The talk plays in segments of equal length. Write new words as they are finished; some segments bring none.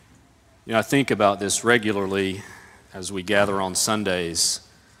I think about this regularly as we gather on Sundays,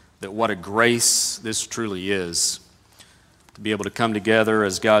 that what a grace this truly is, to be able to come together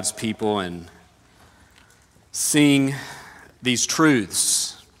as God's people and sing these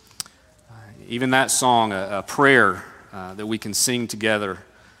truths. Even that song, a prayer that we can sing together,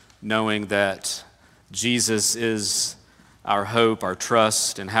 knowing that Jesus is our hope, our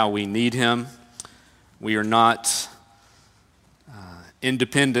trust, and how we need Him. We are not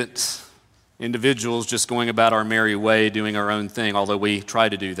independent individuals just going about our merry way, doing our own thing, although we try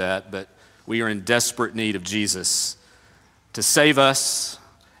to do that, but we are in desperate need of Jesus to save us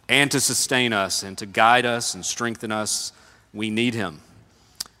and to sustain us and to guide us and strengthen us. We need Him.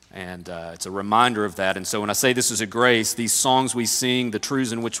 And it's a reminder of that. And so when I say this is a grace, these songs we sing, the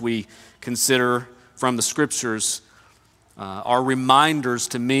truths in which we consider from the Scriptures are reminders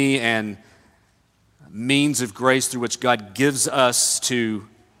to me and means of grace through which God gives us to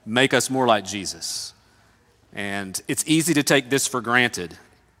make us more like Jesus. And it's easy to take this for granted.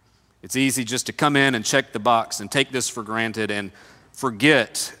 It's easy just to come in and check the box and take this for granted and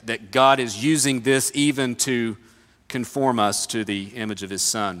forget that God is using this even to conform us to the image of His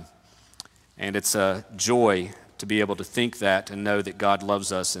Son. And it's a joy to be able to think that and know that God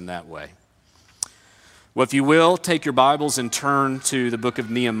loves us in that way. Well, if you will, take your Bibles and turn to the book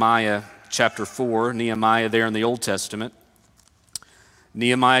of Nehemiah, chapter 4. Nehemiah there in the Old Testament.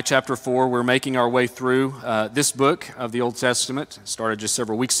 Nehemiah chapter 4, we're making our way through this book of the Old Testament. Started just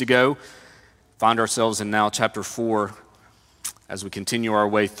several weeks ago. Find ourselves in now chapter 4 as we continue our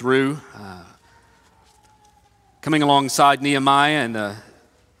way through. Coming alongside Nehemiah and the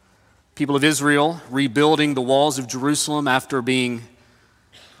people of Israel, rebuilding the walls of Jerusalem after being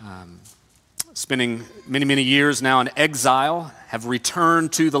spending many, many years now in exile, have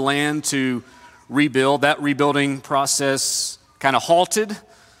returned to the land to rebuild. That rebuilding process kind of halted.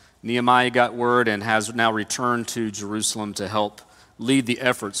 Nehemiah got word and has now returned to Jerusalem to help lead the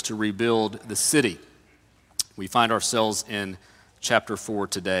efforts to rebuild the city. We find ourselves in chapter 4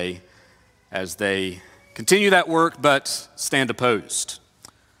 today as they continue that work but stand opposed.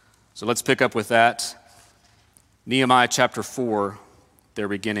 So let's pick up with that. Nehemiah chapter 4, there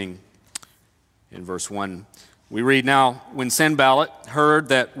beginning in verse 1. We read, "Now, when Sanballat heard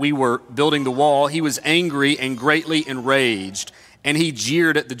that we were building the wall, he was angry and greatly enraged, and he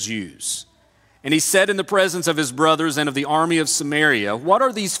jeered at the Jews. And he said in the presence of his brothers and of the army of Samaria, 'What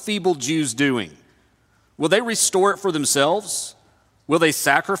are these feeble Jews doing? Will they restore it for themselves? Will they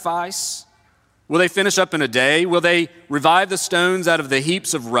sacrifice? Will they finish up in a day? Will they revive the stones out of the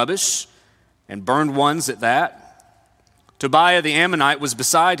heaps of rubbish, and burned ones at that?' Tobiah the Ammonite was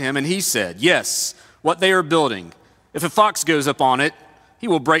beside him, and he said, 'Yes, what they are building, if a fox goes up on it, he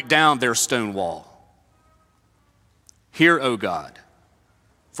will break down their stone wall. Hear, O God,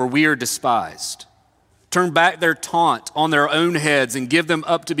 for we are despised. Turn back their taunt on their own heads and give them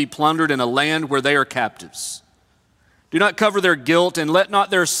up to be plundered in a land where they are captives. Do not cover their guilt, and let not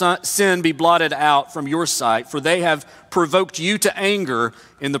their sin be blotted out from your sight, for they have provoked you to anger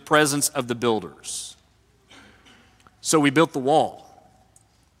in the presence of the builders.' So we built the wall,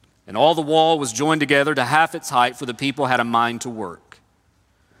 and all the wall was joined together to half its height, for the people had a mind to work.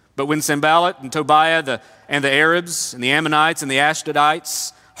 But when Sanballat and Tobiah and the Arabs and the Ammonites and the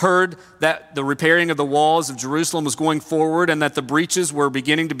Ashdodites heard that the repairing of the walls of Jerusalem was going forward and that the breaches were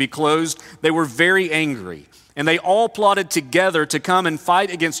beginning to be closed, they were very angry. And they all plotted together to come and fight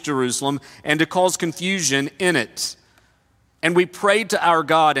against Jerusalem and to cause confusion in it. And we prayed to our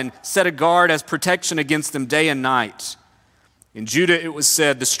God and set a guard as protection against them day and night. In Judah it was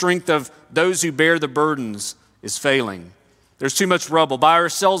said, 'The strength of those who bear the burdens is failing. There's too much rubble. By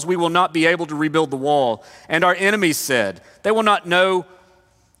ourselves we will not be able to rebuild the wall.' And our enemies said, 'They will not know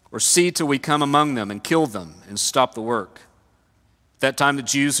or see till we come among them and kill them and stop the work.' At that time the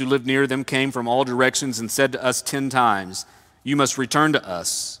Jews who lived near them came from all directions and said to us 10 times, 'You must return to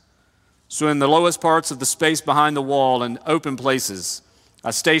us.' So in the lowest parts of the space behind the wall and open places,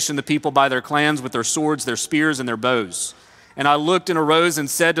 I stationed the people by their clans with their swords, their spears, and their bows. And I looked and arose and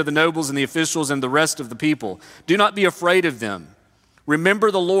said to the nobles and the officials and the rest of the people, 'Do not be afraid of them.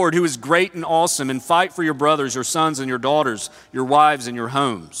 Remember the Lord who is great and awesome, and fight for your brothers, your sons and your daughters, your wives and your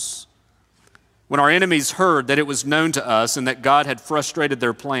homes.' When our enemies heard that it was known to us and that God had frustrated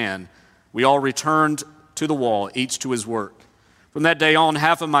their plan, we all returned to the wall, each to his work. From that day on,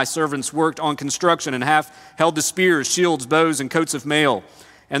 half of my servants worked on construction and half held the spears, shields, bows, and coats of mail.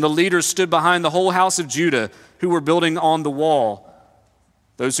 And the leaders stood behind the whole house of Judah who were building on the wall.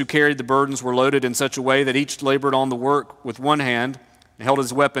 Those who carried the burdens were loaded in such a way that each labored on the work with one hand and held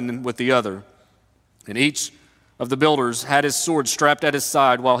his weapon with the other. And each of the builders had his sword strapped at his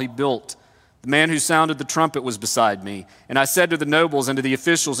side while he built. The man who sounded the trumpet was beside me. And I said to the nobles and to the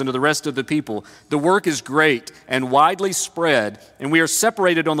officials and to the rest of the people, the work is great and widely spread, and we are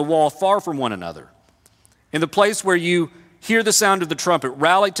separated on the wall far from one another. In the place where you hear the sound of the trumpet,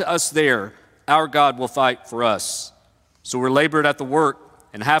 rally to us there. Our God will fight for us. So we labored at the work,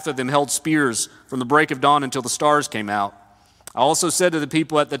 and half of them held spears from the break of dawn until the stars came out. I also said to the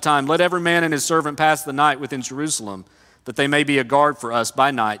people at the time, let every man and his servant pass the night within Jerusalem, that they may be a guard for us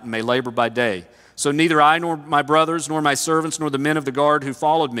by night and may labor by day. So neither I nor my brothers, nor my servants, nor the men of the guard who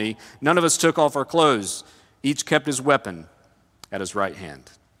followed me, none of us took off our clothes. Each kept his weapon at his right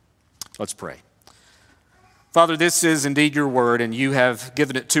hand. Let's pray. Father, this is indeed your word, and you have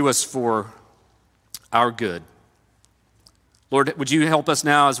given it to us for our good. Lord, would you help us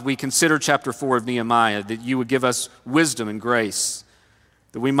now as we consider chapter 4 of Nehemiah, that you would give us wisdom and grace,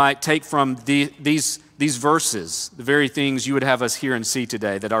 that we might take from these verses the very things you would have us hear and see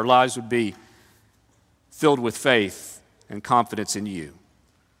today, that our lives would be filled with faith and confidence in you.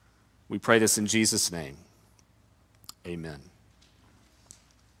 We pray this in Jesus' name. Amen.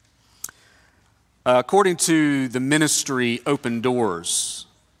 According to the ministry Open Doors,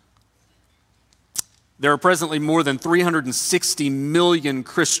 there are presently more than 360 million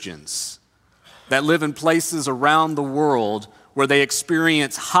Christians that live in places around the world where they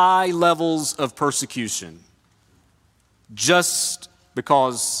experience high levels of persecution just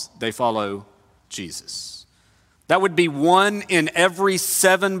because they follow Jesus. That would be 1 in every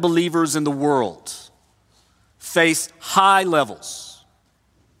 7 believers in the world face high levels,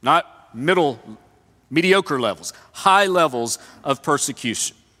 not mediocre levels, high levels of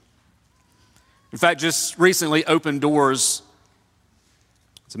persecution. In fact, just recently, Open Doors,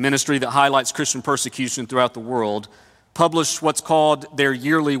 it's a ministry that highlights Christian persecution throughout the world, published what's called their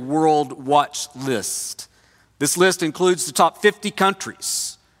yearly World Watch List. This list includes the top 50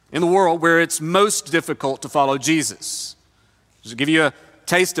 countries in the world where it's most difficult to follow Jesus. Just to give you a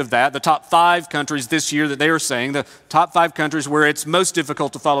taste of that, the top 5 countries this year that they are saying, the top 5 countries where it's most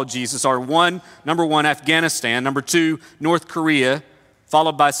difficult to follow Jesus are number 1, Afghanistan, number 2, North Korea,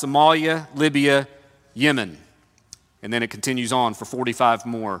 followed by Somalia, Libya, Yemen. And then it continues on for 45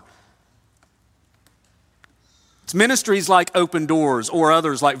 more. It's ministries like Open Doors or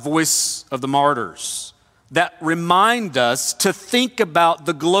others like Voice of the Martyrs that remind us to think about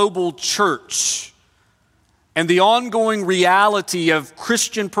the global church and the ongoing reality of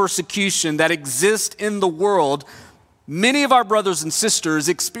Christian persecution that exists in the world. Many of our brothers and sisters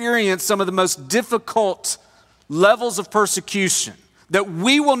experience some of the most difficult levels of persecution that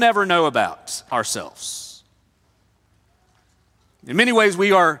we will never know about ourselves. In many ways,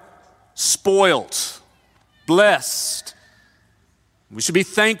 we are spoiled, blessed. We should be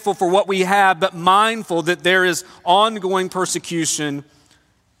thankful for what we have, but mindful that there is ongoing persecution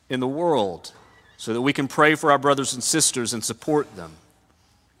in the world so that we can pray for our brothers and sisters and support them.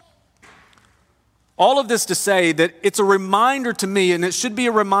 All of this to say that it's a reminder to me, and it should be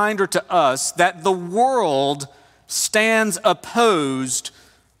a reminder to us, that the world stands opposed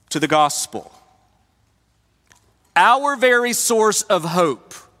to the gospel. Our very source of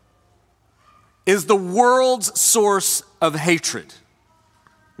hope is the world's source of hatred.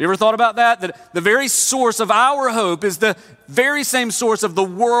 You ever thought about that? That the very source of our hope is the very same source of the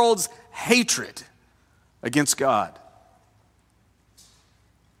world's hatred against God.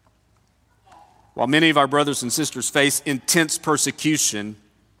 While many of our brothers and sisters face intense persecution,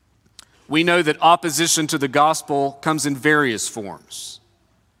 we know that opposition to the gospel comes in various forms.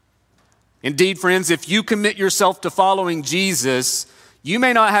 Indeed, friends, if you commit yourself to following Jesus, you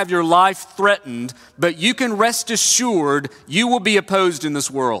may not have your life threatened, but you can rest assured you will be opposed in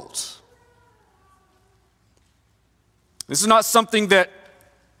this world. This is not something that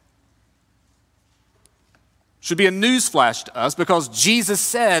should be a newsflash to us, because Jesus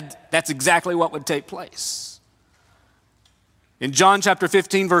said that's exactly what would take place. In John chapter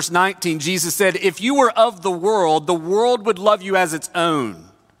 15, verse 19, Jesus said, if you were of the world would love you as its own.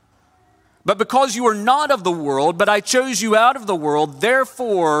 But because you are not of the world, but I chose you out of the world,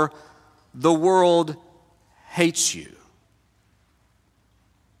 therefore the world hates you.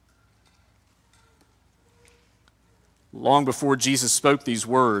 Long before Jesus spoke these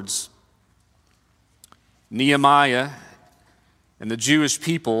words, Nehemiah and the Jewish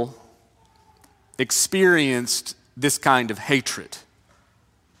people experienced this kind of hatred.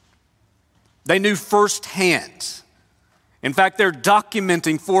 They knew firsthand. In fact, they're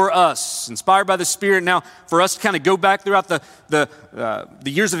documenting for us, inspired by the Spirit now, for us to kind of go back throughout the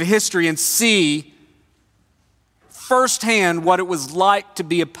years of history and see firsthand what it was like to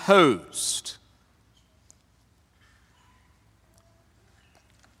be opposed.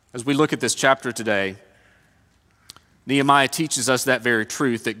 As we look at this chapter today, Nehemiah teaches us that very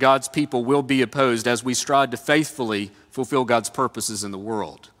truth, that God's people will be opposed as we strive to faithfully fulfill God's purposes in the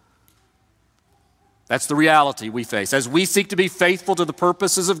world. That's the reality we face. As we seek to be faithful to the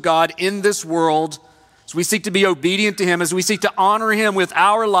purposes of God in this world, as we seek to be obedient to Him, as we seek to honor Him with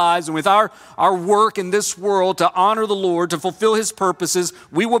our lives and with our work in this world, to honor the Lord, to fulfill His purposes,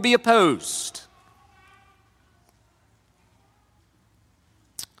 we will be opposed.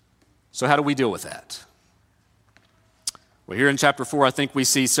 So how do we deal with that? Well, here in chapter 4, I think we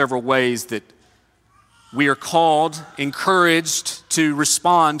see several ways that we are called, encouraged to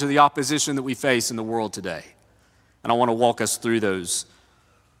respond to the opposition that we face in the world today. And I want to walk us through those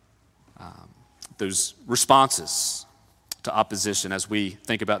responses to opposition as we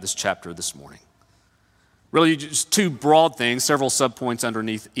think about this chapter this morning. Really just two broad things, several subpoints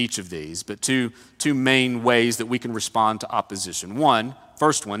underneath each of these, but two main ways that we can respond to opposition.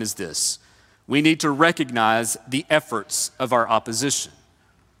 First one is this: we need to recognize the efforts of our opposition.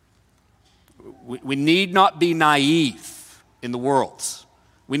 We need not be naive in the world.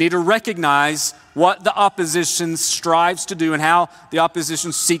 We need to recognize what the opposition strives to do and how the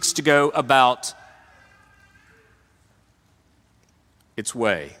opposition seeks to go about its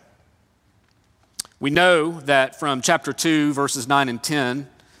way. We know that from chapter 2, verses 9 and 10,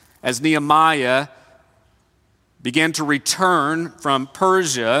 as Nehemiah began to return from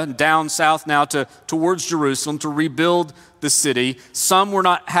Persia down south now towards Jerusalem to rebuild the city, some were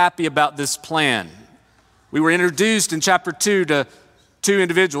not happy about this plan. We were introduced in chapter 2 to two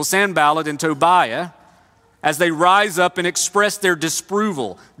individuals, Sanballat and Tobiah, as they rise up and express their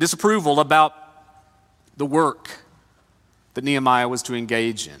disapproval about the work that Nehemiah was to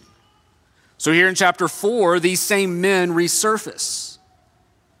engage in. So here in chapter 4, these same men resurface.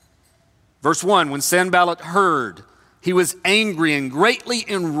 Verse 1, when Sanballat heard, he was angry and greatly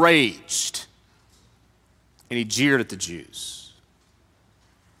enraged, and he jeered at the Jews.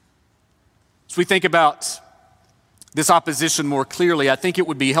 As we think about this opposition more clearly, I think it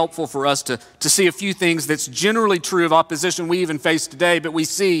would be helpful for us to see a few things that's generally true of opposition we even face today, but we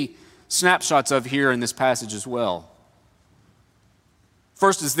see snapshots of here in this passage as well.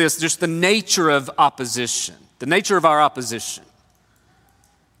 First is this, just the nature of opposition, the nature of our opposition.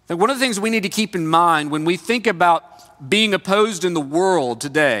 I think one of the things we need to keep in mind when we think about being opposed in the world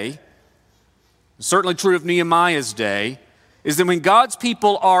today, certainly true of Nehemiah's day, is that when God's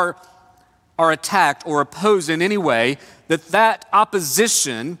people are attacked or opposed in any way, that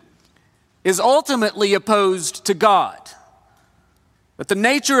opposition is ultimately opposed to God. But the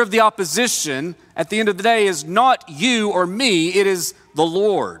nature of the opposition at the end of the day is not you or me, it is the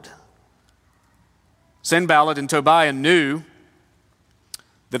Lord. Sanballat and Tobiah knew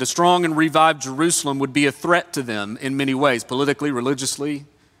that a strong and revived Jerusalem would be a threat to them in many ways, politically, religiously,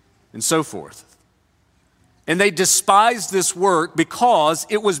 and so forth. And they despised this work because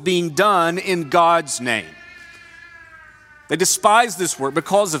it was being done in God's name. They despised this work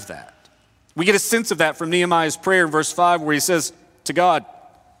because of that. We get a sense of that from Nehemiah's prayer in verse 5 where he says to God,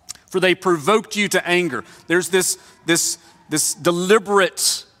 "For they provoked you to anger." There's this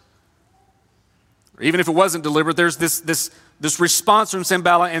deliberate, or even if it wasn't deliberate, there's this response from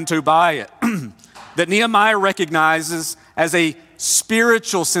Sanballat and Tobiah that Nehemiah recognizes as a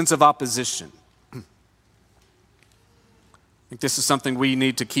spiritual sense of opposition. I think this is something we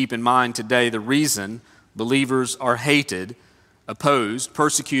need to keep in mind today. The reason believers are hated, opposed,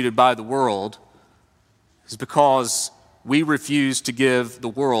 persecuted by the world is because we refuse to give the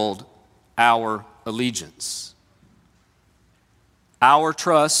world our allegiance. Our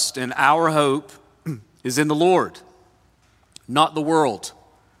trust and our hope is in the Lord, not the world.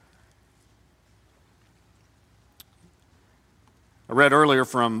 I read earlier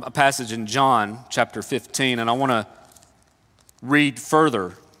from a passage in John chapter 15, and I want to read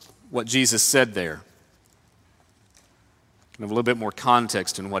further what Jesus said there. Have a little bit more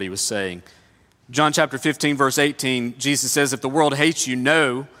context in what he was saying. John chapter 15, verse 18, Jesus says, "If the world hates you,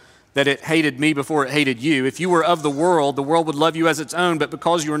 know that it hated me before it hated you. If you were of the world would love you as its own, but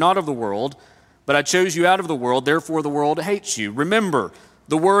because you are not of the world, but I chose you out of the world, therefore the world hates you. Remember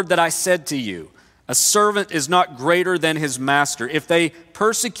the word that I said to you, a servant is not greater than his master. If they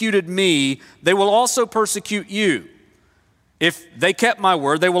persecuted me, they will also persecute you. If they kept my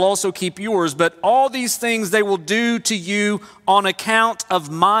word, they will also keep yours. But all these things they will do to you on account of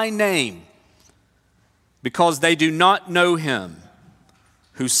my name, because they do not know him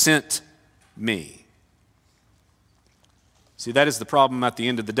who sent me." See, that is the problem at the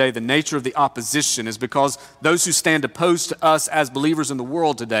end of the day. The nature of the opposition is because those who stand opposed to us as believers in the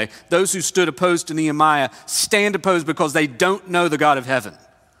world today, those who stood opposed to Nehemiah, stand opposed because they don't know the God of heaven.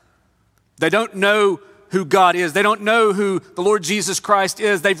 They don't know who God is. They don't know who the Lord Jesus Christ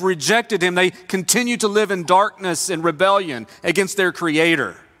is. They've rejected him. They continue to live in darkness and rebellion against their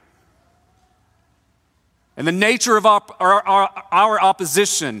Creator. And the nature of our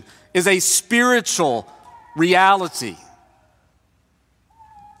opposition is a spiritual reality.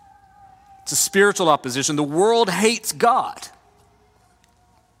 It's a spiritual opposition. The world hates God.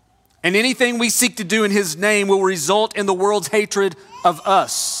 And anything we seek to do in his name will result in the world's hatred of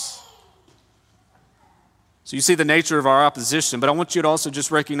us. So you see the nature of our opposition, but I want you to also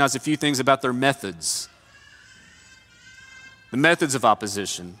just recognize a few things about their methods. The methods of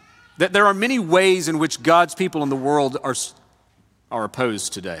opposition. That there are many ways in which God's people in the world are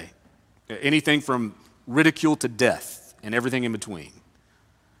opposed today. Anything from ridicule to death and everything in between.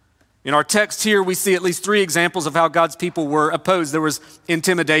 In our text here, we see at least 3 examples of how God's people were opposed. There was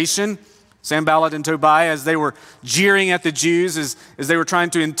intimidation, Sanballat and Tobiah, as they were jeering at the Jews, as they were trying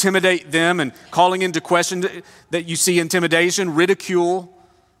to intimidate them and calling into question that you see intimidation, ridicule,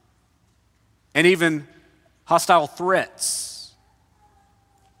 and even hostile threats.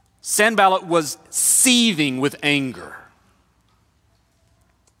 Sanballat was seething with anger.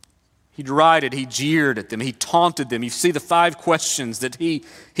 He derided, he jeered at them, he taunted them. You see the 5 questions that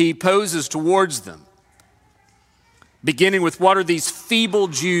he poses towards them. Beginning with, what are these feeble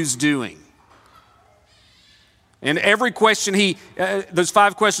Jews doing? And every question those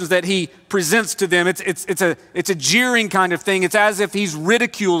 5 questions that he presents to them, it's a jeering kind of thing. It's as if he's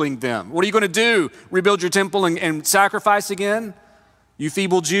ridiculing them. What are you going to do? Rebuild your temple and sacrifice again? You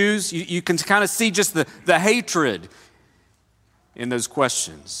feeble Jews? You can kind of see just the hatred in those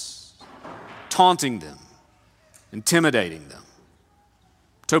questions. Taunting them, intimidating them.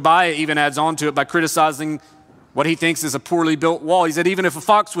 Tobiah even adds on to it by criticizing what he thinks is a poorly built wall. He said even if a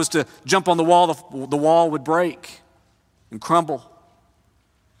fox was to jump on the wall would break and crumble.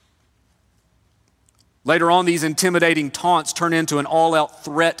 Later on, these intimidating taunts turn into an all-out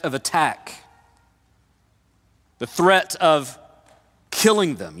threat of attack. The threat of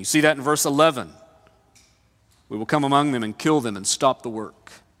killing them. You see that in verse 11. We will come among them and kill them and stop the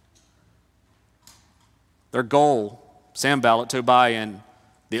work. Their goal, Sanballat, Tobiah, and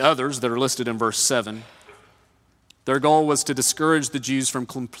the others that are listed in verse 7, their goal was to discourage the Jews from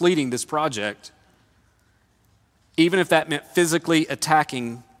completing this project, even if that meant physically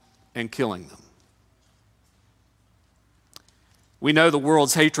attacking and killing them. We know the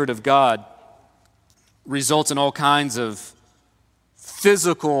world's hatred of God results in all kinds of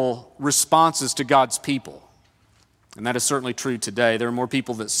physical responses to God's people. And that is certainly true today. There are more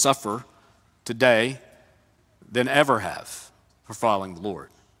people that suffer today than ever have for following the Lord.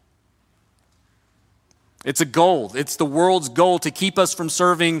 It's a goal. It's the world's goal to keep us from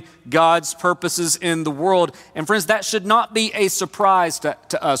serving God's purposes in the world. And friends, that should not be a surprise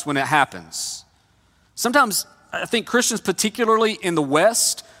to us when it happens. Sometimes I think Christians, particularly in the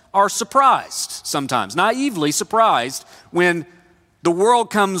West, are surprised sometimes, naively surprised, when the world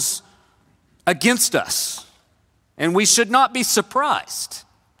comes against us. And we should not be surprised.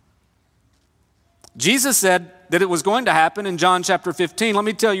 Jesus said that it was going to happen in John chapter 15. Let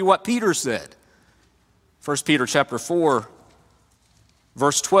me tell you what Peter said. 1 Peter chapter 4,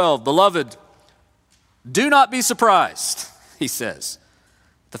 verse 12. Beloved, do not be surprised, he says,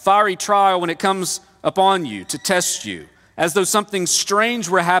 the fiery trial when it comes upon you to test you, as though something strange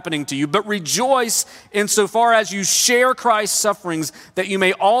were happening to you, but rejoice insofar as you share Christ's sufferings, that you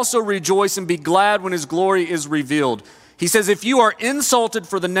may also rejoice and be glad when his glory is revealed. He says, if you are insulted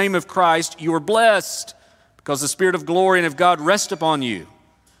for the name of Christ, you are blessed, because the Spirit of glory and of God rest upon you.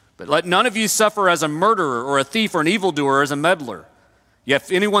 But let none of you suffer as a murderer or a thief or an evildoer or as a meddler. Yet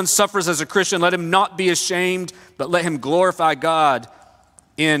if anyone suffers as a Christian, let him not be ashamed, but let him glorify God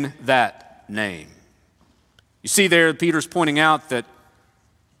in that name. You see there, Peter's pointing out that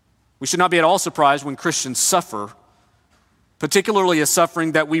we should not be at all surprised when Christians suffer, particularly a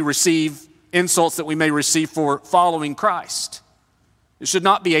suffering that we receive, insults that we may receive for following Christ. It should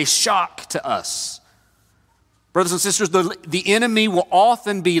not be a shock to us. Brothers and sisters, the enemy will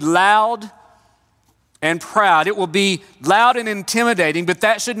often be loud and proud. It will be loud and intimidating, but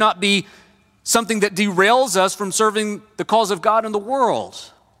that should not be something that derails us from serving the cause of God in the world.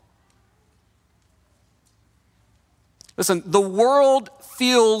 Listen, the world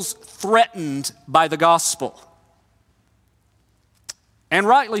feels threatened by the gospel. And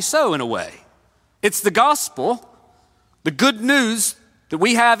rightly so, in a way. It's the gospel, the good news that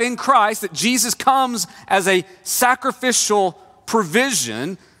we have in Christ, that Jesus comes as a sacrificial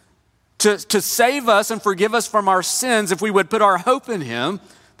provision to save us and forgive us from our sins if we would put our hope in him,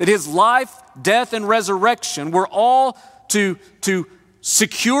 that his life, death, and resurrection were all to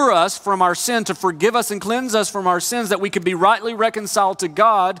secure us from our sin, to forgive us and cleanse us from our sins, that we could be rightly reconciled to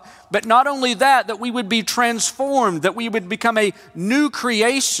God. But not only that, that we would be transformed, that we would become a new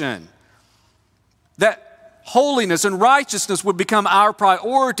creation, that holiness and righteousness would become our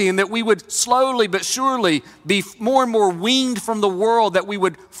priority, and that we would slowly but surely be more and more weaned from the world, that we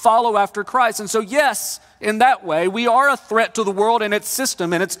would follow after Christ. And so yes, in that way, we are a threat to the world and its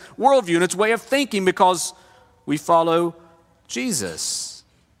system and its worldview and its way of thinking, because we follow Jesus.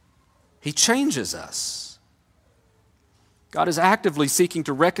 He changes us. God is actively seeking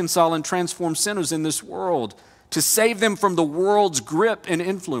to reconcile and transform sinners in this world, to save them from the world's grip and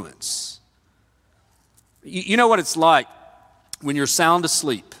influence. You know what it's like when you're sound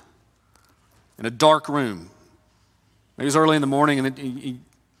asleep in a dark room. Maybe it's early in the morning and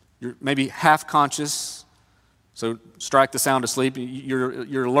you're maybe half conscious. So strike the sound asleep.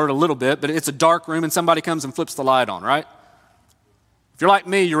 You're alert a little bit, but it's a dark room and somebody comes and flips the light on, right? If you're like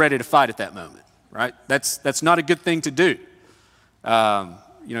me, you're ready to fight at that moment, right? That's not a good thing to do.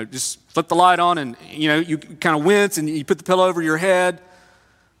 Just flip the light on and, you kind of wince and you put the pillow over your head.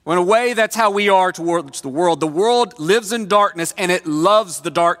 Well, in a way, that's how we are towards the world. The world lives in darkness and it loves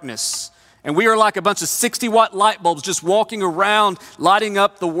the darkness. And we are like a bunch of 60-watt light bulbs just walking around, lighting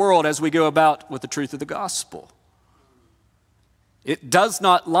up the world as we go about with the truth of the gospel. It does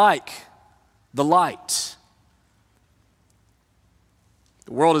not like the light.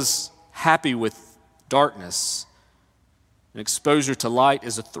 The world is happy with darkness, and exposure to light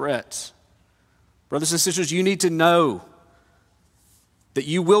is a threat. Brothers and sisters, you need to know that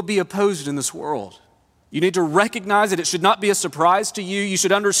you will be opposed in this world. You need to recognize that it should not be a surprise to you. You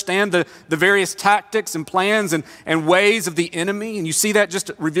should understand the various tactics and plans and ways of the enemy. And you see that just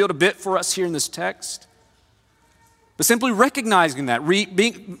revealed a bit for us here in this text. But simply recognizing that,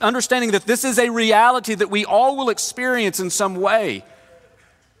 understanding that this is a reality that we all will experience in some way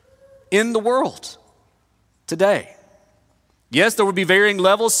in the world today. Yes, there will be varying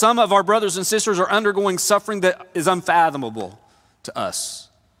levels. Some of our brothers and sisters are undergoing suffering that is unfathomable to us.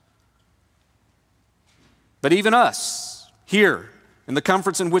 But even us, here, in the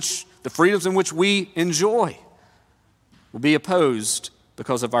comforts in which, the freedoms in which we enjoy, will be opposed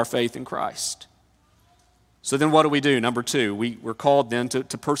because of our faith in Christ. So then what do? Number two, we're called then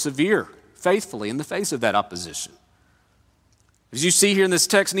to persevere faithfully in the face of that opposition. As you see here in this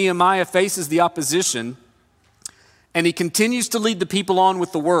text, Nehemiah faces the opposition, and he continues to lead the people on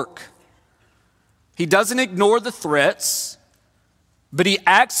with the work. He doesn't ignore the threats, but he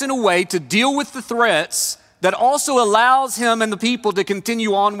acts in a way to deal with the threats that also allows him and the people to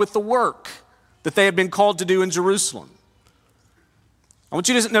continue on with the work that they have been called to do in Jerusalem. I want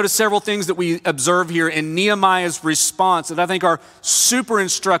you to notice several things that we observe here in Nehemiah's response that I think are super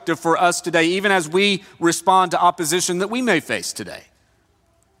instructive for us today, even as we respond to opposition that we may face today.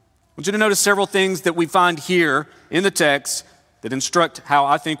 I want you to notice several things that we find here in the text that instruct how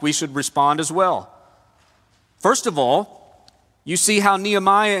I think we should respond as well. First of all, you see how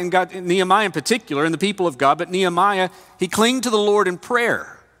Nehemiah in particular, and the people of God, but Nehemiah, he clinged to the Lord in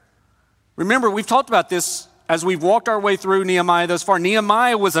prayer. Remember, we've talked about this as we've walked our way through Nehemiah thus far.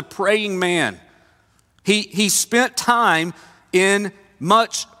 Nehemiah was a praying man. He spent time in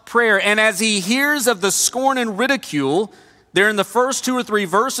much prayer. And as he hears of the scorn and ridicule, there in the first 2 or 3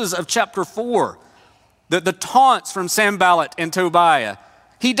 verses of chapter 4, the taunts from Sanballat and Tobiah,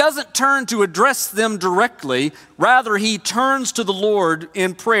 he doesn't turn to address them directly. Rather, he turns to the Lord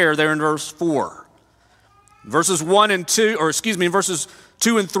in prayer there in verse 4. In verses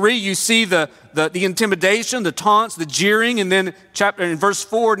 2 and 3, you see the intimidation, the taunts, the jeering, and then in verse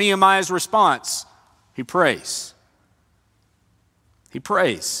 4, Nehemiah's response. He prays. He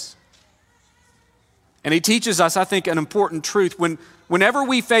prays. And he teaches us, I think, an important truth. Whenever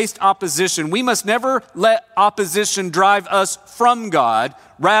we face opposition, we must never let opposition drive us from God.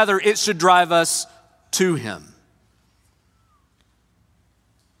 Rather, it should drive us to Him.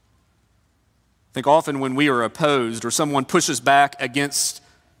 I think often when we are opposed or someone pushes back against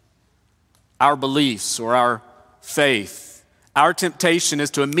our beliefs or our faith, our temptation is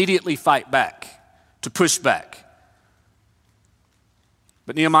to immediately fight back, to push back.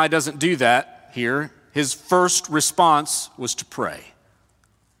 But Nehemiah doesn't do that here. His first response was to pray.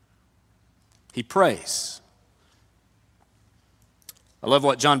 He prays. I love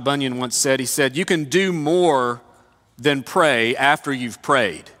what John Bunyan once said. He said, "You can do more than pray after you've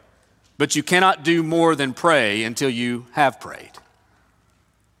prayed, but you cannot do more than pray until you have prayed."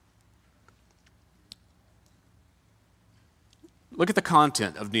 Look at the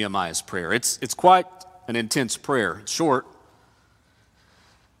content of Nehemiah's prayer. It's quite an intense prayer. It's short.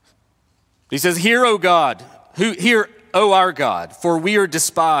 He says, "Hear, O God, hear, O our God, for we are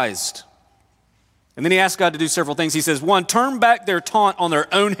despised. And then he asks God to do several things. He says, 1, turn back their taunt on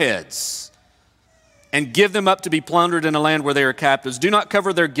their own heads and give them up to be plundered in a land where they are captives. Do not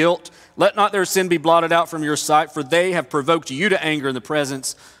cover their guilt. Let not their sin be blotted out from your sight, for they have provoked you to anger in the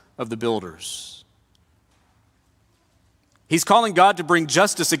presence of the builders. He's calling God to bring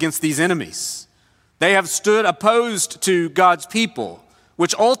justice against these enemies. They have stood opposed to God's people,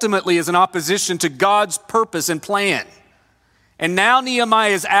 which ultimately is in opposition to God's purpose and plan. And now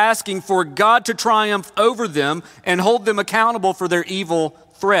Nehemiah is asking for God to triumph over them and hold them accountable for their evil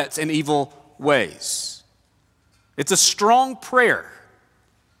threats and evil ways. It's a strong prayer.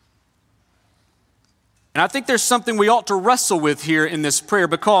 And I think there's something we ought to wrestle with here in this prayer,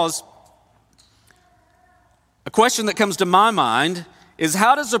 because a question that comes to my mind is,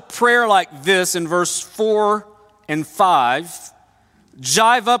 how does a prayer like this in verse 4 and 5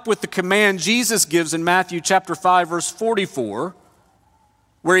 jive up with the command Jesus gives in Matthew chapter 5, verse 44,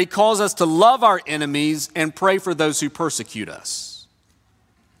 where he calls us to love our enemies and pray for those who persecute us?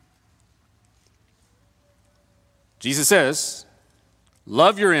 Jesus says,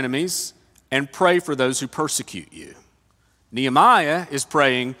 love your enemies and pray for those who persecute you. Nehemiah is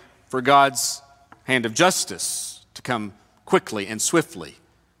praying for God's hand of justice to come quickly and swiftly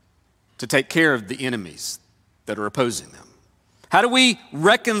to take care of the enemies that are opposing them. How do we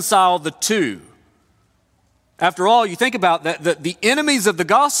reconcile the two? After all, you think about that, the enemies of the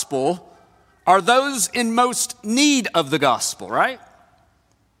gospel are those in most need of the gospel, right?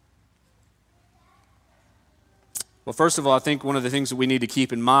 Well, first of all, I think one of the things that we need to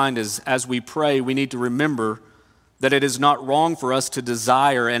keep in mind is, as we pray, we need to remember that it is not wrong for us to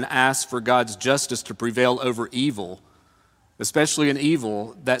desire and ask for God's justice to prevail over evil, especially an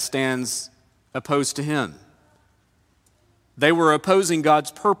evil that stands opposed to him. They were opposing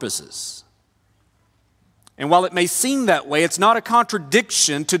God's purposes. And while it may seem that way, it's not a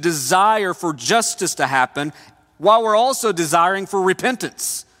contradiction to desire for justice to happen while we're also desiring for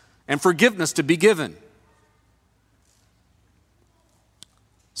repentance and forgiveness to be given.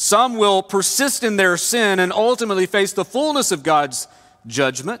 Some will persist in their sin and ultimately face the fullness of God's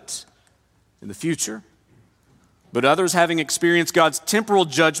judgment in the future. But others, having experienced God's temporal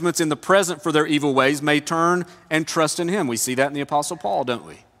judgments in the present for their evil ways, may turn and trust in him. We see that in the Apostle Paul, don't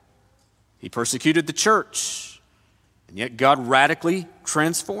we? He persecuted the church, and yet God radically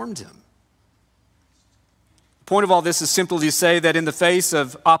transformed him. The point of all this is simply to say that in the face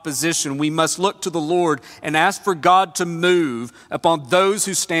of opposition, we must look to the Lord and ask for God to move upon those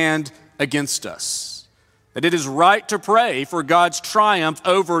who stand against us. That it is right to pray for God's triumph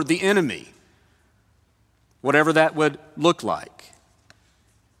over the enemy, whatever that would look like.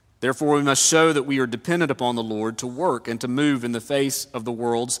 Therefore, we must show that we are dependent upon the Lord to work and to move in the face of the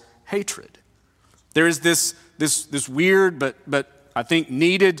world's hatred. There is this weird but I think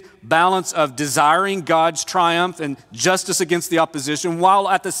needed balance of desiring God's triumph and justice against the opposition, while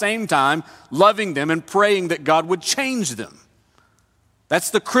at the same time loving them and praying that God would change them. That's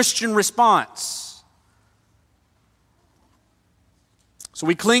the Christian response. So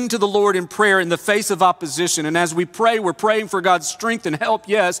we cling to the Lord in prayer in the face of opposition. And as we pray, we're praying for God's strength and help,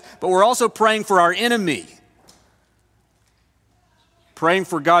 yes, but we're also praying for our enemy. Praying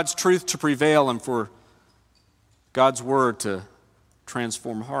for God's truth to prevail and for God's word to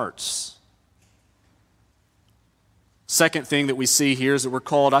transform hearts. Second thing that we see here is that we're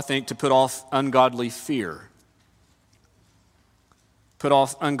called, I think, to put off ungodly fear. Put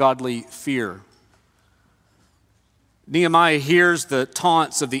off ungodly fear. Nehemiah hears the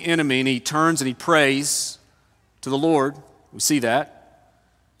taunts of the enemy, and he turns and he prays to the Lord. We see that.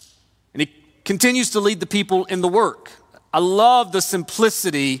 And he continues to lead the people in the work. I love the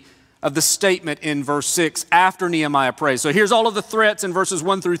simplicity of the statement in verse 6 after Nehemiah prays. So here's all of the threats in verses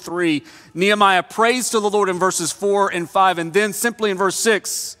 1 through 3. Nehemiah prays to the Lord in verses 4 and 5, and then simply in verse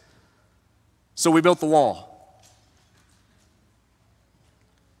 6, so we built the wall.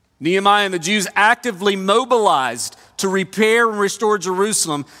 Nehemiah and the Jews actively mobilized to repair and restore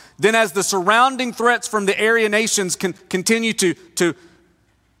Jerusalem. Then as the surrounding threats from the area nations continue to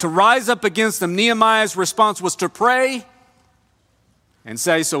rise up against them, Nehemiah's response was to pray and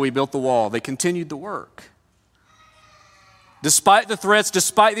say, so we built the wall. They continued the work. Despite the threats,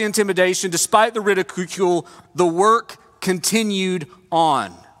 despite the intimidation, despite the ridicule, the work continued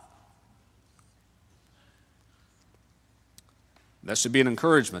on. That should be an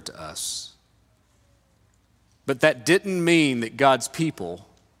encouragement to us. But that didn't mean that God's people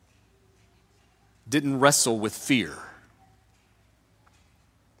didn't wrestle with fear.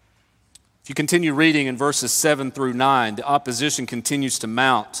 If you continue reading in verses 7 through 9, the opposition continues to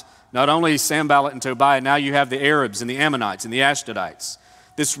mount Not only Sanballat and Tobiah, now you have the Arabs and the Ammonites and the Ashdodites.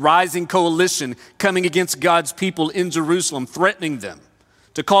 This rising coalition coming against God's people in Jerusalem, threatening them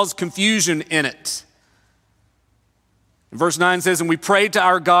to cause confusion in it. And verse 9 says, and we prayed to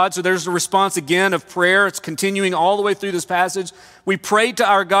our God. So there's the response again of prayer. It's continuing all the way through this passage. We prayed to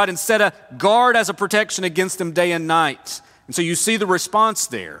our God and set a guard as a protection against them day and night. And so you see the response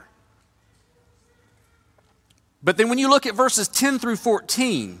there. But then when you look at verses 10 through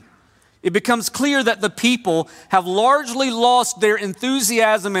 14, it becomes clear that the people have largely lost their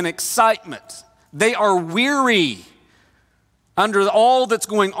enthusiasm and excitement. They are weary under all that's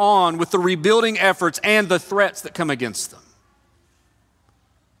going on with the rebuilding efforts and the threats that come against them.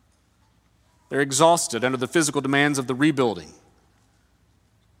 They're exhausted under the physical demands of the rebuilding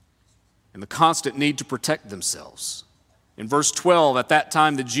and the constant need to protect themselves. In verse 12, at that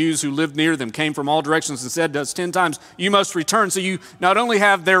time, the Jews who lived near them came from all directions and said to us 10 times, you must return. So you not only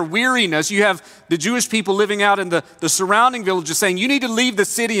have their weariness, you have the Jewish people living out in the surrounding villages saying, you need to leave the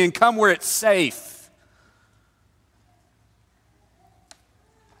city and come where it's safe.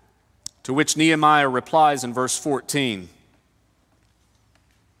 To which Nehemiah replies in verse 14,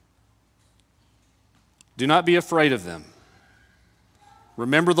 do not be afraid of them.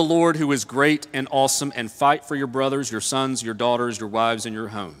 Remember the Lord who is great and awesome, and fight for your brothers, your sons, your daughters, your wives, and your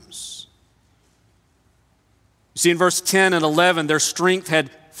homes. You see, in verse 10 and 11, their strength had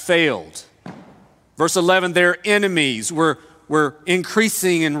failed. Verse 11, their enemies were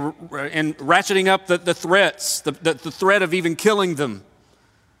increasing and ratcheting up the threats, the threat of even killing them.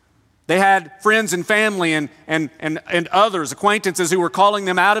 They had friends and family and others, acquaintances, who were calling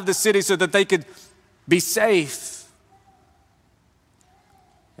them out of the city so that they could be safe.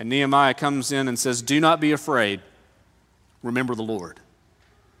 And Nehemiah comes in and says, do not be afraid. Remember the Lord.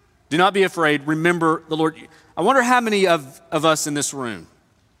 Do not be afraid. Remember the Lord. I wonder how many of us in this room,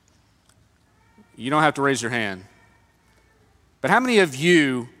 you don't have to raise your hand, but how many of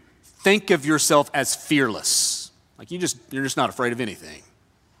you think of yourself as fearless? Like you're just not afraid of anything.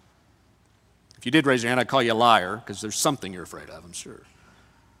 If you did raise your hand, I'd call you a liar because there's something you're afraid of, I'm sure.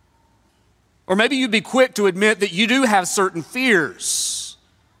 Or maybe you'd be quick to admit that you do have certain fears.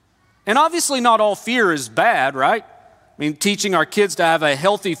 And obviously not all fear is bad, right? I mean, teaching our kids to have a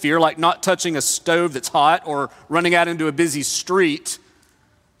healthy fear, like not touching a stove that's hot or running out into a busy street,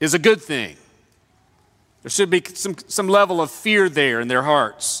 is a good thing. There should be some level of fear there in their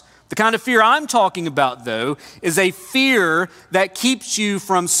hearts. The kind of fear I'm talking about, though, is a fear that keeps you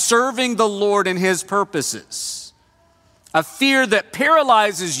from serving the Lord and His purposes. A fear that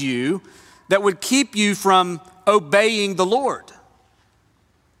paralyzes you, that would keep you from obeying the Lord.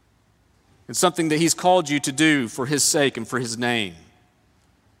 It's something that He's called you to do for His sake and for His name.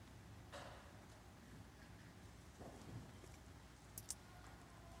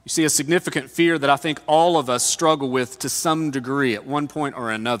 You see, a significant fear that I think all of us struggle with to some degree at one point or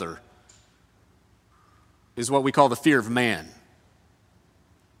another is what we call the fear of man.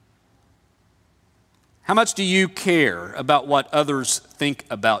 How much do you care about what others think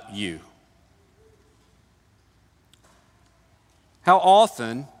about you? How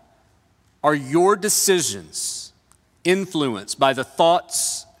often are your decisions influenced by the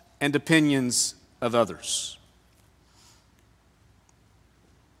thoughts and opinions of others?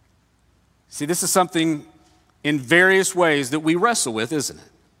 See, this is something in various ways that we wrestle with, isn't it?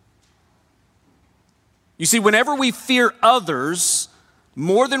 You see, whenever we fear others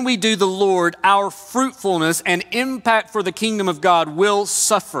more than we do the Lord, our fruitfulness and impact for the kingdom of God will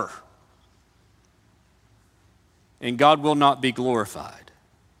suffer. And God will not be glorified.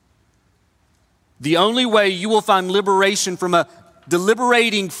 The only way you will find liberation from a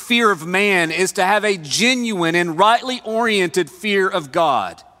deliberating fear of man is to have a genuine and rightly oriented fear of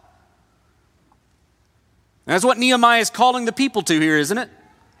God. And that's what Nehemiah is calling the people to here, isn't it?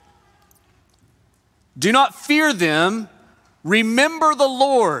 Do not fear them. Remember the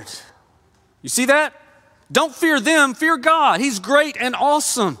Lord. You see that? Don't fear them, fear God. He's great and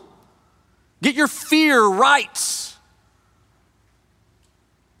awesome. Get your fear right.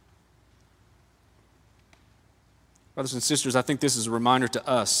 Brothers and sisters, I think this is a reminder to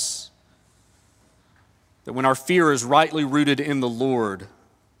us that when our fear is rightly rooted in the Lord,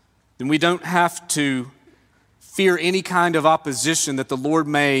 then we don't have to fear any kind of opposition that the Lord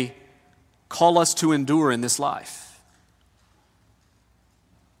may call us to endure in this life.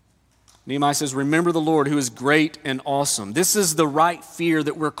 Nehemiah says, remember the Lord who is great and awesome. This is the right fear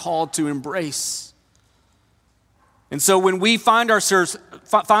that we're called to embrace. And so when we find ourselves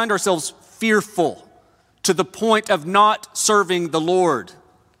fearful, to the point of not serving the Lord,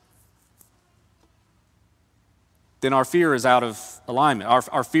 then our fear is out of alignment.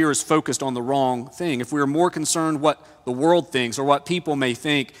 Our fear is focused on the wrong thing. If we are more concerned what the world thinks or what people may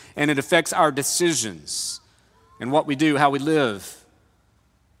think, and it affects our decisions and what we do, how we live,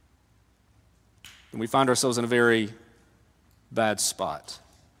 then we find ourselves in a very bad spot.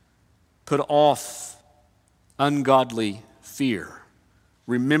 Put off ungodly fear.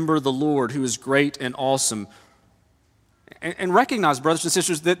 Remember the Lord who is great and awesome. And recognize, brothers and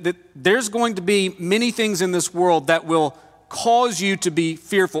sisters, that there's going to be many things in this world that will cause you to be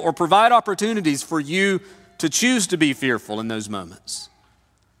fearful or provide opportunities for you to choose to be fearful in those moments.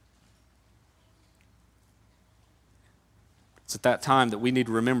 It's at that time that we need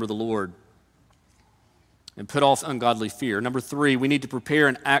to remember the Lord and put off ungodly fear. Number 3, we need to prepare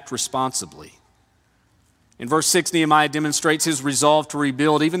and act responsibly. In verse 6, Nehemiah demonstrates his resolve to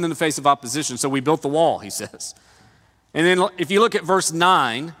rebuild even in the face of opposition. So we built the wall, he says. And then if you look at verse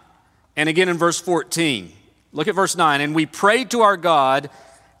 9, and again in verse 14, look at verse 9. And we prayed to our God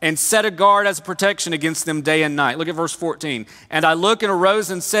and set a guard as a protection against them day and night. Look at verse 14. And I looked and arose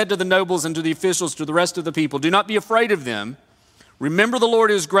and said to the nobles and to the officials, to the rest of the people, do not be afraid of them. Remember the Lord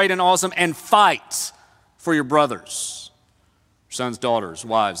who is great and awesome, and fight for your brothers, sons, daughters,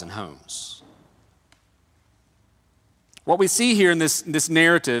 wives, and homes. What we see here in this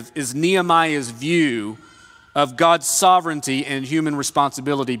narrative is Nehemiah's view of God's sovereignty and human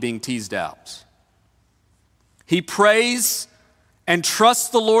responsibility being teased out. He prays and trusts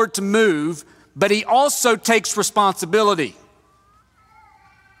the Lord to move, but he also takes responsibility.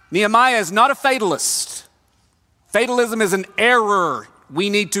 Nehemiah is not a fatalist. Fatalism is an error we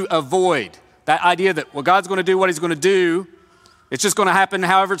need to avoid. That idea that, well, God's going to do what he's going to do. It's just going to happen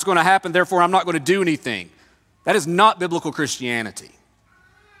however it's going to happen, therefore I'm not going to do anything. That is not biblical Christianity.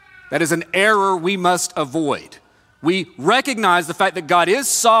 That is an error we must avoid. We recognize the fact that God is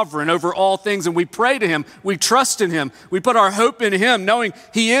sovereign over all things, and we pray to him. We trust in him. We put our hope in him, knowing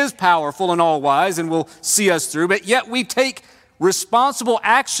he is powerful and all-wise and will see us through. But yet we take responsible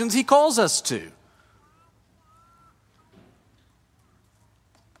actions he calls us to.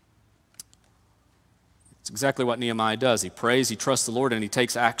 It's exactly what Nehemiah does. He prays, he trusts the Lord, and he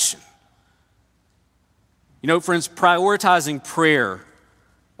takes action. You know, friends, prioritizing prayer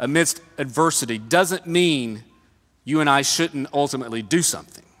amidst adversity doesn't mean you and I shouldn't ultimately do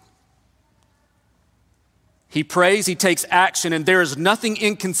something. He prays, he takes action, and there is nothing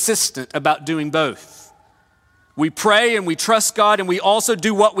inconsistent about doing both. We pray and we trust God, and we also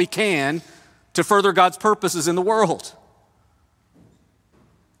do what we can to further God's purposes in the world.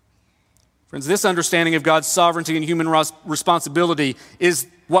 Friends, this understanding of God's sovereignty and human responsibility is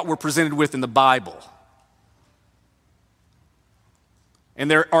what we're presented with in the Bible. And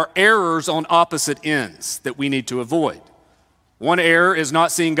there are errors on opposite ends that we need to avoid. One error is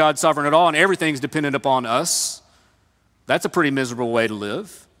not seeing God sovereign at all and everything's dependent upon us. That's a pretty miserable way to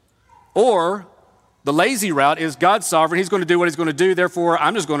live. Or the lazy route is God's sovereign. He's going to do what he's going to do. Therefore,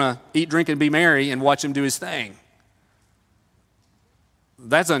 I'm just going to eat, drink, and be merry and watch him do his thing.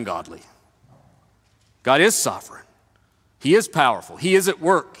 That's ungodly. God is sovereign. He is powerful. He is at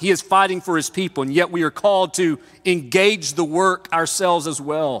work. He is fighting for his people, and yet we are called to engage the work ourselves as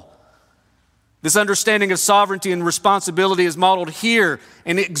well. This understanding of sovereignty and responsibility is modeled here,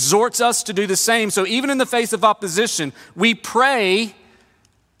 and it exhorts us to do the same. So even in the face of opposition, we pray,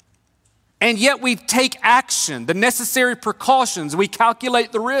 and yet we take action, the necessary precautions. We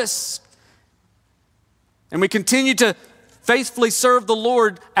calculate the risk, and we continue to faithfully serve the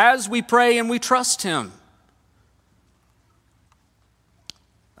Lord as we pray and we trust him.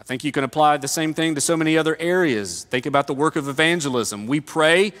 I think you can apply the same thing to so many other areas. Think about the work of evangelism. We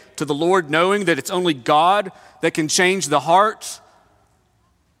pray to the Lord knowing that it's only God that can change the heart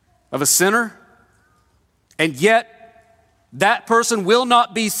of a sinner, and yet that person will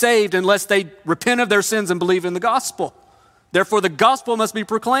not be saved unless they repent of their sins and believe in the gospel. Therefore, the gospel must be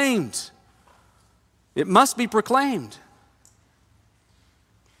proclaimed. It must be proclaimed.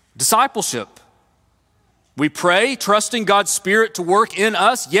 Discipleship. We pray, trusting God's Spirit to work in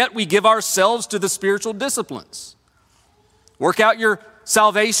us, yet we give ourselves to the spiritual disciplines. Work out your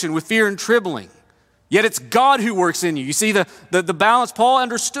salvation with fear and trembling, yet it's God who works in you. You see the balance Paul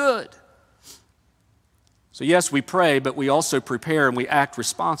understood. So yes, we pray, but we also prepare and we act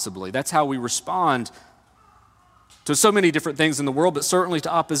responsibly. That's how we respond to so many different things in the world, but certainly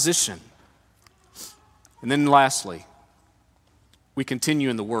to opposition. And then lastly, we continue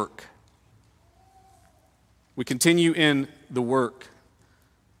in the work. We continue in the work.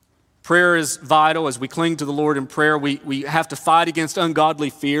 Prayer is vital. As we cling to the Lord in prayer, we have to fight against ungodly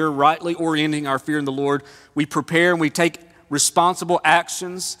fear, rightly orienting our fear in the Lord. We prepare and we take responsible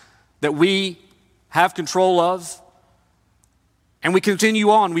actions that we have control of. And we continue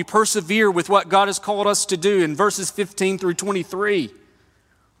on. We persevere with what God has called us to do in verses 15 through 23.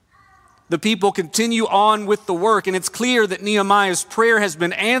 The people continue on with the work, and it's clear that Nehemiah's prayer has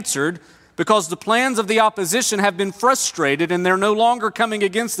been answered because the plans of the opposition have been frustrated and they're no longer coming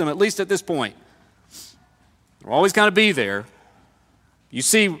against them, at least at this point. They'll always kind of be there. You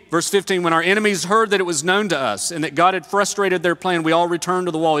see, verse 15, when our enemies heard that it was known to us and that God had frustrated their plan, we all returned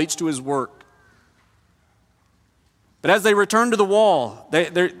to the wall, each to his work. But as they returned to the wall, they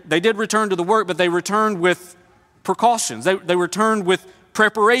did return to the work, but they returned with precautions. They returned with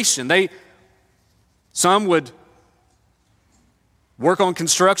preparation. Some would work on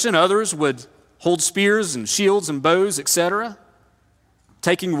construction. Others would hold spears and shields and bows, etc.,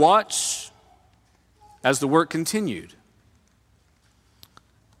 taking watch as the work continued.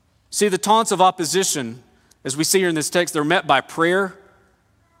 See, the taunts of opposition, as we see here in this text, they're met by prayer,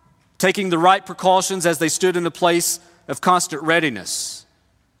 taking the right precautions as they stood in a place of constant readiness,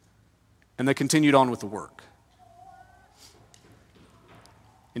 and they continued on with the work.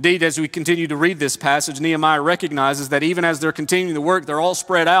 Indeed, as we continue to read this passage, Nehemiah recognizes that even as they're continuing the work, they're all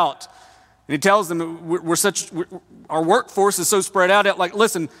spread out. And he tells them, our workforce is so spread out, like,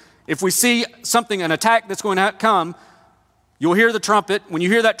 listen, if we see something, an attack that's going to come, you'll hear the trumpet. When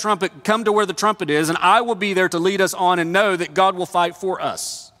you hear that trumpet, come to where the trumpet is, and I will be there to lead us on and know that God will fight for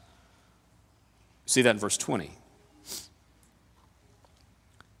us. See that in verse 20.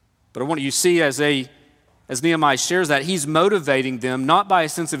 But I want you to see as Nehemiah shares that, he's motivating them not by a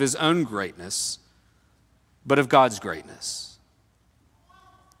sense of his own greatness, but of God's greatness.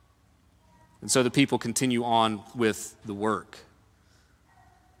 And so the people continue on with the work.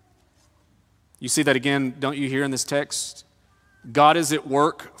 You see that again, don't you, here in this text? God is at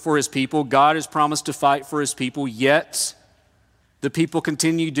work for his people. God has promised to fight for his people, yet the people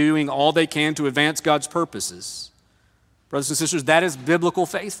continue doing all they can to advance God's purposes. Brothers and sisters, that is biblical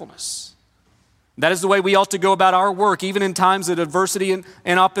faithfulness. That is the way we ought to go about our work, even in times of adversity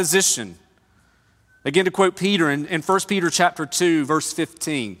and opposition. Again, to quote Peter in 1 Peter chapter 2, verse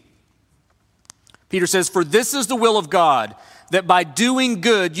 15. Peter says, "For this is the will of God, that by doing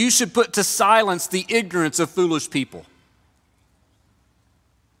good you should put to silence the ignorance of foolish people."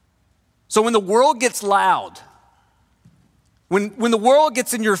 So when the world gets loud, when the world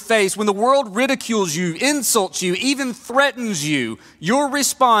gets in your face, when the world ridicules you, insults you, even threatens you, your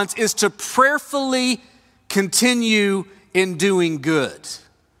response is to prayerfully continue in doing good.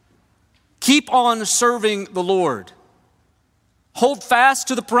 Keep on serving the Lord. Hold fast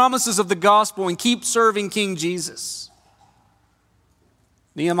to the promises of the gospel and keep serving King Jesus.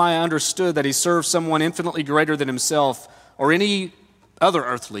 Nehemiah understood that he served someone infinitely greater than himself or any other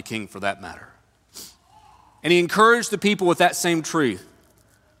earthly king for that matter. And he encouraged the people with that same truth.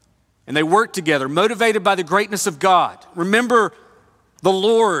 And they worked together, motivated by the greatness of God. Remember the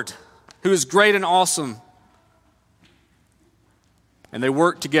Lord, who is great and awesome. And they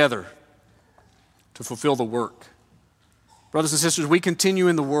worked together to fulfill the work. Brothers and sisters, we continue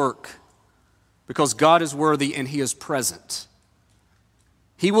in the work because God is worthy and he is present.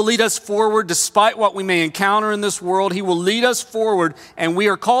 He will lead us forward despite what we may encounter in this world. He will lead us forward, and we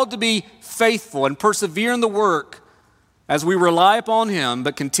are called to be faithful and persevere in the work as we rely upon him,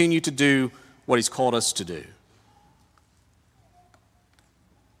 but continue to do what he's called us to do.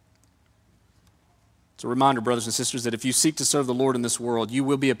 It's a reminder, brothers and sisters, that if you seek to serve the Lord in this world, you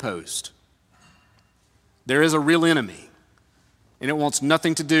will be opposed. There is a real enemy, and it wants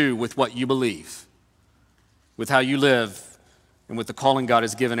nothing to do with what you believe, with how you live, and with the calling God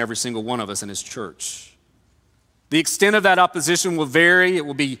has given every single one of us in his church. The extent of that opposition will vary. It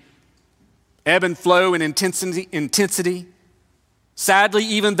will be ebb and flow in intensity. Sadly,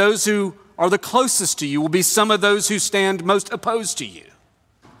 even those who are the closest to you will be some of those who stand most opposed to you.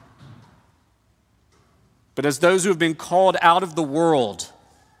 But as those who have been called out of the world,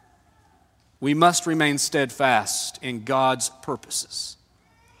 we must remain steadfast in God's purposes.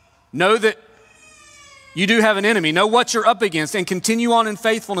 Know that you do have an enemy. Know what you're up against and continue on in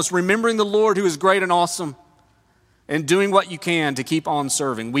faithfulness, remembering the Lord who is great and awesome and doing what you can to keep on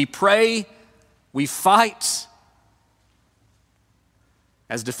serving. We pray, we fight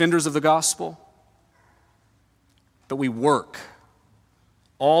as defenders of the gospel, but we work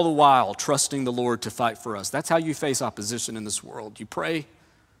all the while trusting the Lord to fight for us. That's how you face opposition in this world. You pray,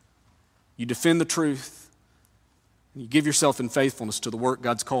 you defend the truth, and you give yourself in faithfulness to the work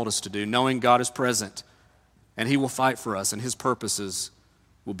God's called us to do, knowing God is present and he will fight for us and his purposes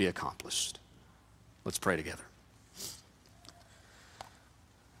will be accomplished. Let's pray together.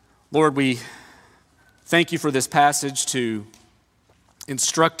 Lord, we thank you for this passage to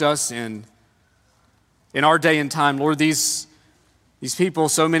instruct us in our day and time. Lord, these These people,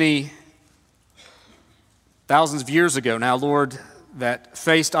 so many thousands of years ago now, Lord, that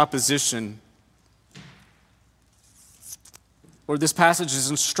faced opposition. Lord, this passage is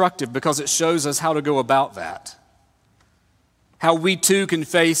instructive because it shows us how to go about that. How we too can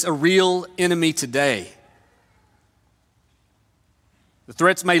face a real enemy today. The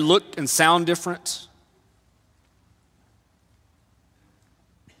threats may look and sound different.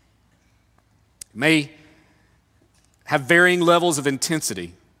 May have varying levels of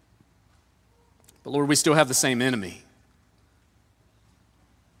intensity. But Lord, we still have the same enemy.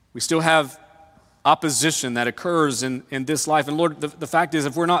 We still have opposition that occurs in this life. And Lord, the fact is,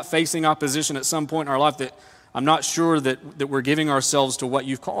 if we're not facing opposition at some point in our life, that I'm not sure that we're giving ourselves to what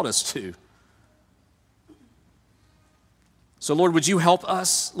you've called us to. So Lord, would you help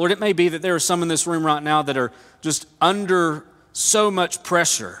us? Lord, it may be that there are some in this room right now that are just under so much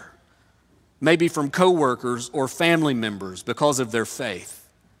pressure, maybe from coworkers or family members because of their faith.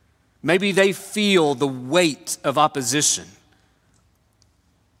 Maybe they feel the weight of opposition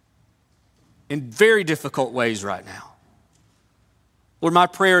in very difficult ways right now. Lord, my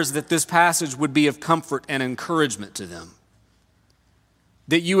prayer is that this passage would be of comfort and encouragement to them.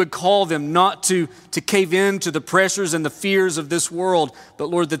 That you would call them not to cave in to the pressures and the fears of this world, but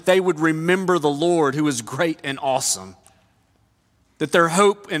Lord, that they would remember the Lord who is great and awesome. That their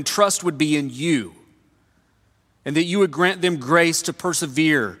hope and trust would be in you, and that you would grant them grace to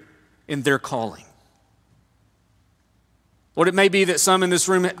persevere in their calling. Lord, it may be that some in this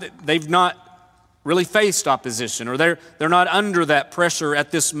room, they've not really faced opposition, or they're not under that pressure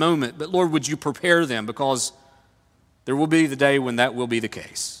at this moment, but Lord, would you prepare them, because there will be the day when that will be the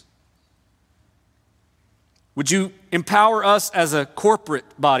case. Would you empower us as a corporate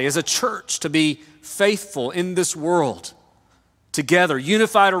body, as a church, to be faithful in this world, together,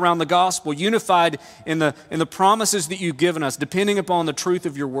 unified around the gospel, unified in the promises that you've given us, depending upon the truth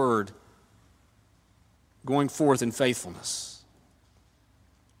of your word, going forth in faithfulness.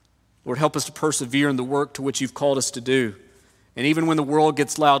 Lord, help us to persevere in the work to which you've called us to do. And even when the world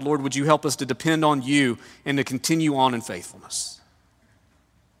gets loud, Lord, would you help us to depend on you and to continue on in faithfulness.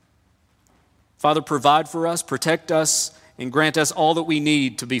 Father, provide for us, protect us, and grant us all that we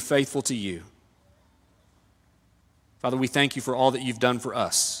need to be faithful to you. Father, we thank you for all that you've done for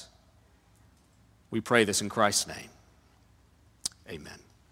us. We pray this in Christ's name. Amen.